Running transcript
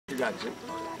introduction.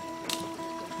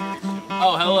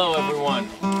 Oh, hello everyone.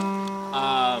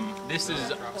 This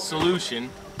is Solution,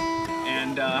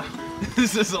 and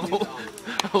this is a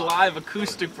live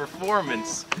acoustic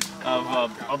performance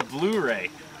of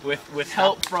Bluray with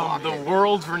help from the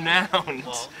world-renowned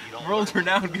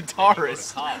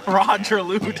guitarist Roger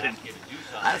Ludin.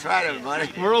 That's right,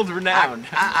 everybody. World-renowned.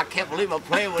 I can't believe I'm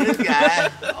playing with this guy.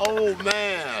 Oh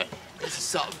man, this is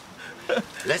something.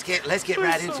 Let's get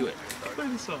right into it.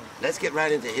 Let's get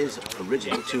right into his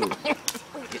original tune.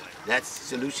 That's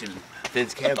Solution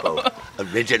Vince Campo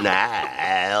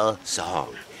original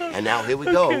song. And now here we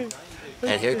go.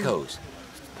 And here it goes.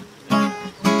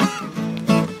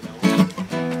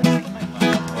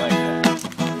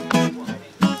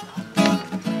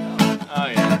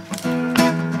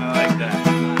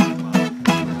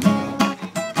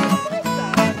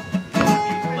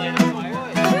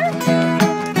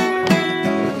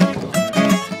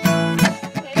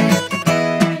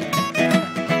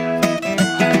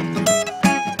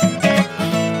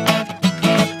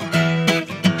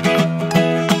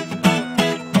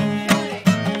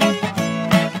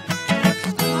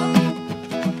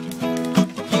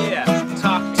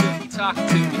 Talk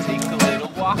to me, take a little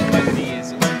walk with me.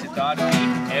 Is it what you thought of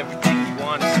me? Everything you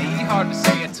want to see. Hard to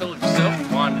say, I told you so.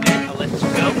 Wanted it, I'll let you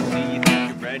go. See, you think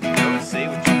you're ready, though. Say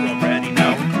what you already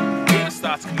know. Those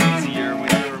thoughts come easier when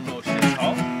your emotions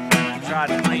halt. We try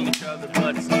to blame each other,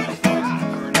 but it's not fault.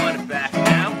 We're on it back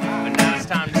now, but now it's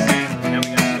time to see. Now we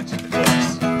gotta switch it to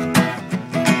course.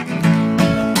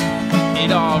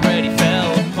 It already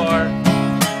fell apart,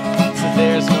 so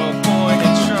there's no point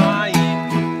in trying.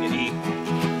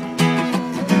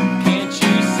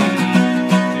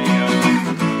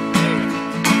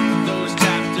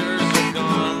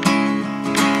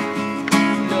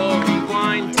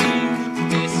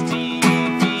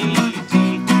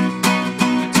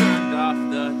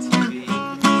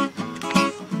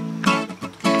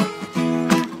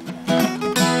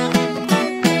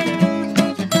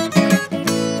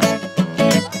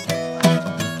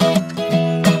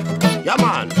 Come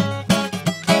on,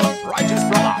 righteous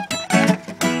brother.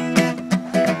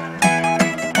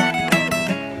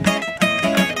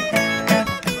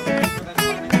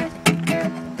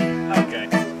 Okay,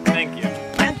 thank you.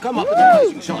 And come up with a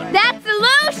rising shot. That's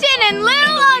Solution and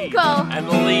Little Uncle. And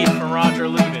the lead from Roger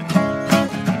Ludin.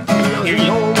 Here you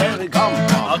go, where they come.